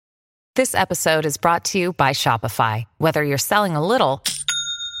This episode is brought to you by Shopify. Whether you're selling a little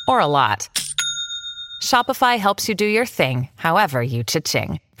or a lot, Shopify helps you do your thing, however you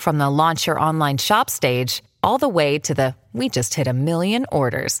cha-ching. From the launch your online shop stage, all the way to the we just hit 1 million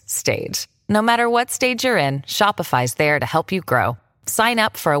orders stage. No matter what stage you're in, Shopify's there to help you grow. Sign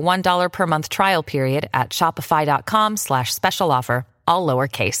up for a $1 per month trial period at shopify.com/special offer, all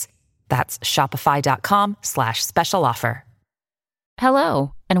lowercase. That's shopify.com/special offer.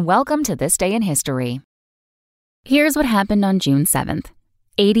 Hello, and welcome to This Day in History. Here's what happened on June 7th.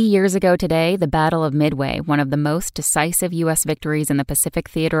 80 years ago today, the Battle of Midway, one of the most decisive U.S. victories in the Pacific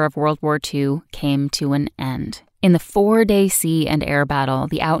theater of World War II, came to an end. In the 4-day sea and air battle,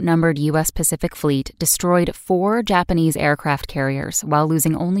 the outnumbered U.S. Pacific Fleet destroyed 4 Japanese aircraft carriers while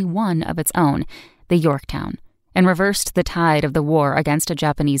losing only one of its own, the Yorktown, and reversed the tide of the war against a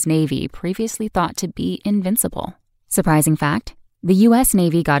Japanese Navy previously thought to be invincible. Surprising fact? The U.S.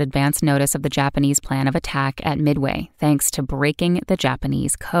 Navy got advance notice of the Japanese plan of attack at Midway thanks to breaking the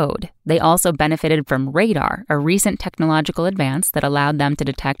Japanese code. They also benefited from radar, a recent technological advance that allowed them to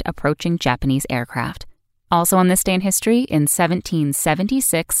detect approaching Japanese aircraft. Also on this day in history, in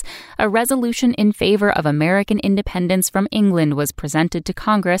 1776, a resolution in favor of American independence from England was presented to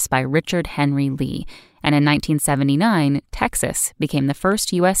Congress by Richard Henry Lee. And in 1979, Texas became the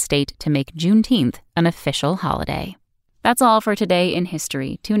first U.S. state to make Juneteenth an official holiday. That's all for today in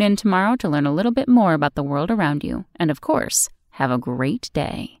history. Tune in tomorrow to learn a little bit more about the world around you. And of course, have a great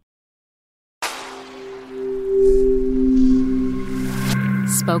day.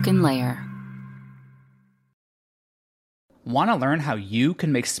 Spoken Layer. Want to learn how you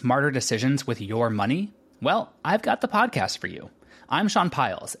can make smarter decisions with your money? Well, I've got the podcast for you. I'm Sean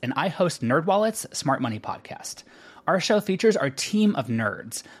Piles, and I host NerdWallet's Smart Money Podcast. Our show features our team of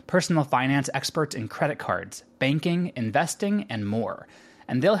nerds, personal finance experts in credit cards, banking, investing, and more.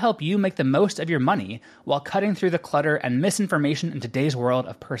 And they'll help you make the most of your money while cutting through the clutter and misinformation in today's world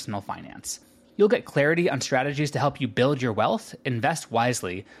of personal finance. You'll get clarity on strategies to help you build your wealth, invest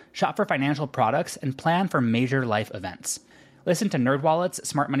wisely, shop for financial products, and plan for major life events. Listen to NerdWallet's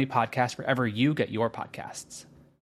Smart Money Podcast wherever you get your podcasts.